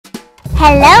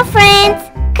Hello friends!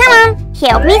 Come on,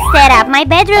 help me set up my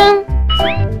bedroom.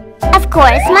 Of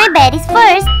course, my bed is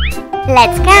first.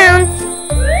 Let's count.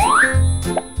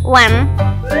 1,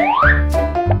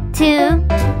 2,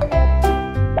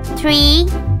 3,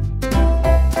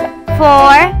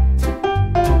 4,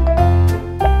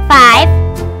 5,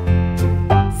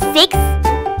 6,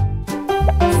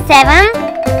 7,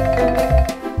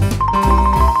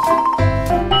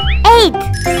 8.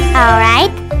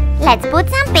 Alright, let's put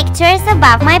some pictures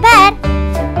above my bed.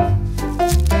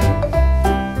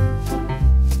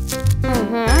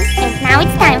 And now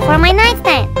it's time for my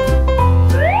nightstand.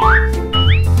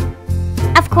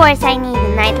 Of course, I need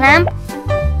a night lamp.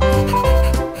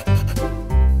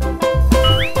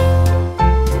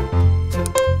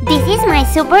 This is my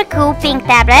super cool pink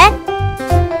tablet.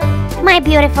 My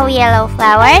beautiful yellow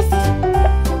flowers.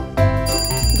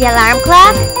 The alarm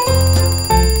clock.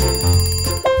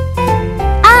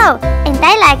 Oh, and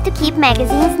I like to keep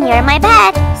magazines near my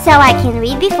bed so I can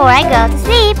read before I go to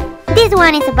sleep. This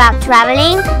one is about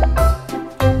traveling.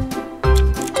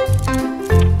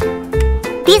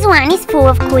 This one is full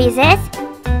of quizzes.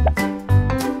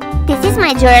 This is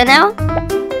my journal.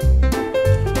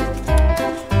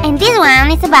 And this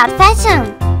one is about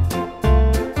fashion.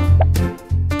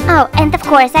 Oh, and of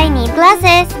course I need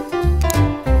glasses.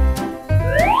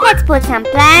 Let's put some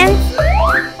plants.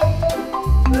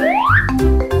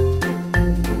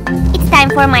 It's time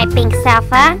for my pink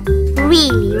sofa.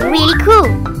 Really cool.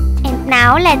 And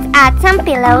now let's add some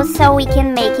pillows so we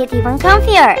can make it even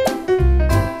comfier.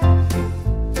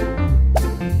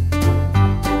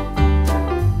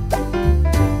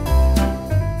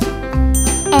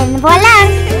 And voila!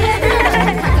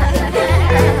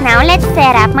 Now let's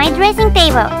set up my dressing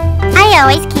table. I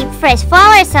always keep fresh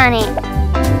flowers on it.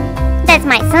 That's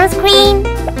my sunscreen,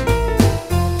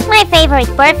 my favorite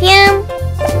perfume,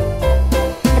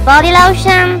 the body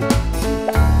lotion,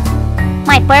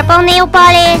 my purple nail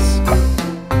polish,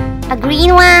 a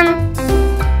green one,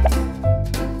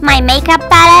 my makeup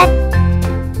palette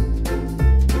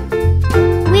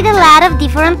with a lot of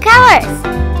different colors.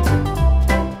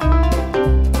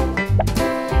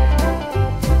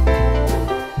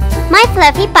 My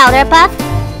fluffy powder puff,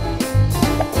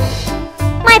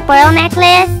 my pearl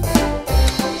necklace,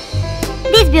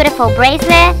 this beautiful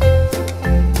bracelet,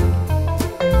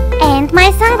 and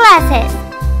my sunglasses.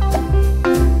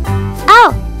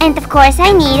 Oh, and of course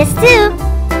I need a stool.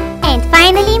 And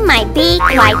finally my big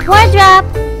white wardrobe.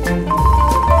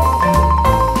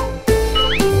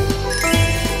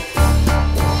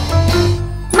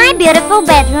 My beautiful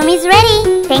bedroom is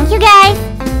ready. Thank you guys.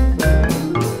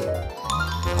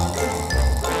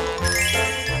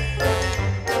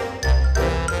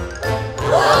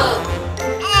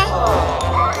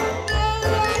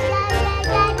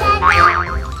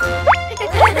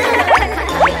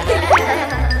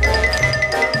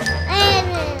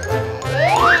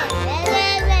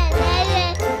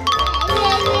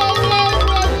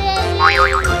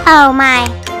 Oh my!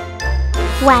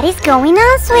 What is going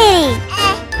on, sweetie?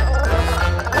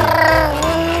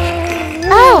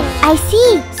 Oh, I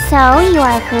see. So you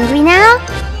are hungry now?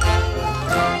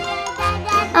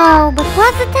 Oh, but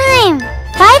what's the time?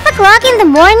 5 o'clock in the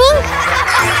morning?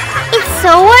 It's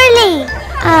so early.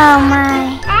 Oh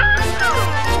my!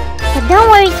 But don't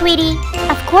worry, sweetie.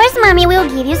 Of course, mommy will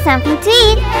give you something to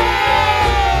eat.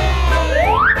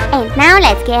 And now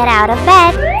let's get out of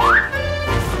bed.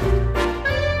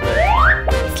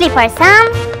 Slippers on.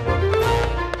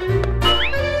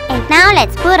 And now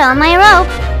let's put on my robe.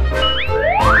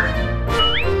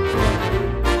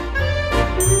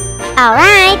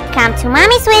 Alright, come to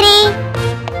mommy, sweetie.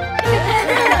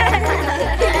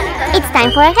 It's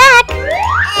time for a hug.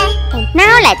 And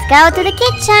now let's go to the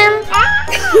kitchen.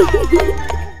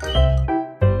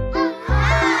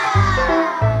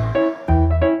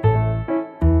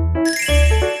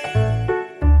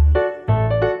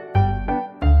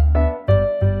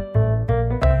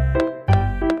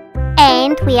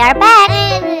 And we are back.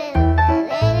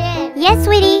 Yes,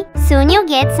 sweetie, soon you'll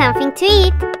get something to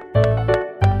eat.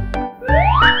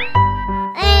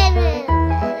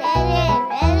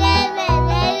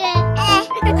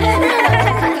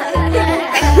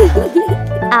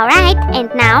 Alright, and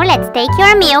now let's take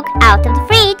your milk out of the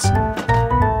fridge.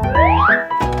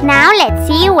 Now let's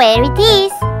see where it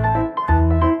is.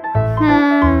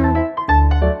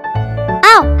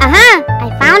 Oh, I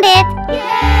found it.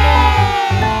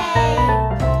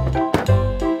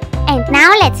 And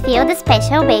now let's fill the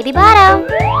special baby bottle.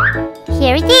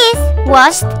 Here it is,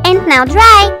 washed and now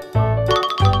dry.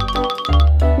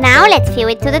 Now let's fill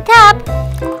it to the top.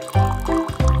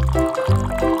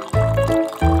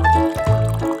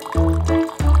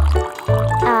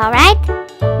 Alright,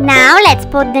 now let's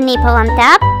put the nipple on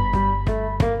top.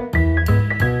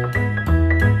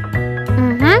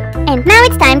 And now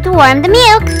it's time to warm the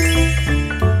milk.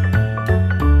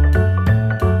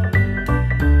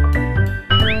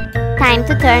 Time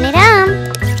to turn it on.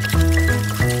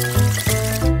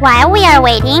 While we are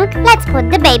waiting, let's put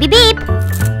the baby beep.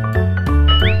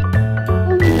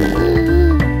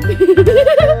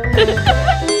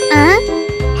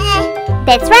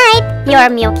 That's right, your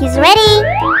milk is ready.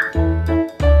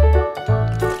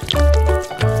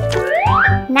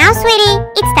 Now, sweetie,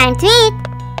 it's time to eat.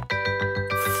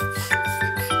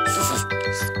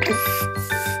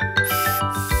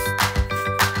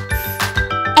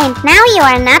 And now you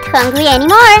are not hungry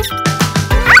anymore.